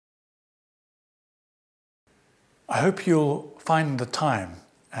I hope you'll find the time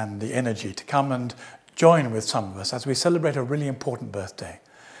and the energy to come and join with some of us as we celebrate a really important birthday.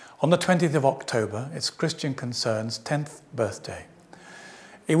 On the 20th of October, it's Christian Concern's 10th birthday.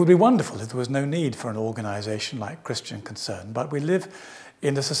 It would be wonderful if there was no need for an organisation like Christian Concern, but we live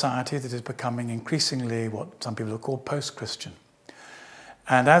in a society that is becoming increasingly what some people have called post-Christian.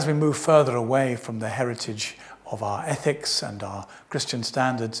 And as we move further away from the heritage of our ethics and our Christian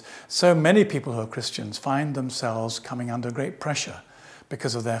standards, so many people who are Christians find themselves coming under great pressure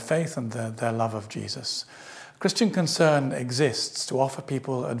because of their faith and their love of Jesus. Christian Concern exists to offer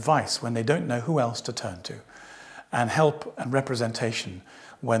people advice when they don't know who else to turn to, and help and representation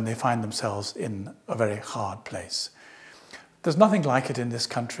when they find themselves in a very hard place. There's nothing like it in this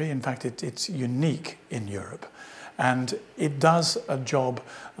country. In fact, it's unique in Europe. And it does a job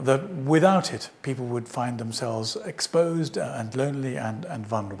that without it, people would find themselves exposed and lonely and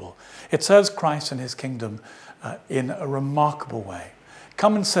vulnerable. It serves Christ and his kingdom in a remarkable way.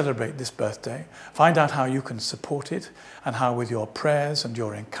 Come and celebrate this birthday. Find out how you can support it and how with your prayers and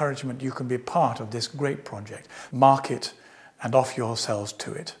your encouragement you can be part of this great project. Mark it and offer yourselves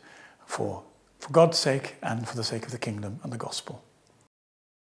to it for God's sake and for the sake of the kingdom and the gospel.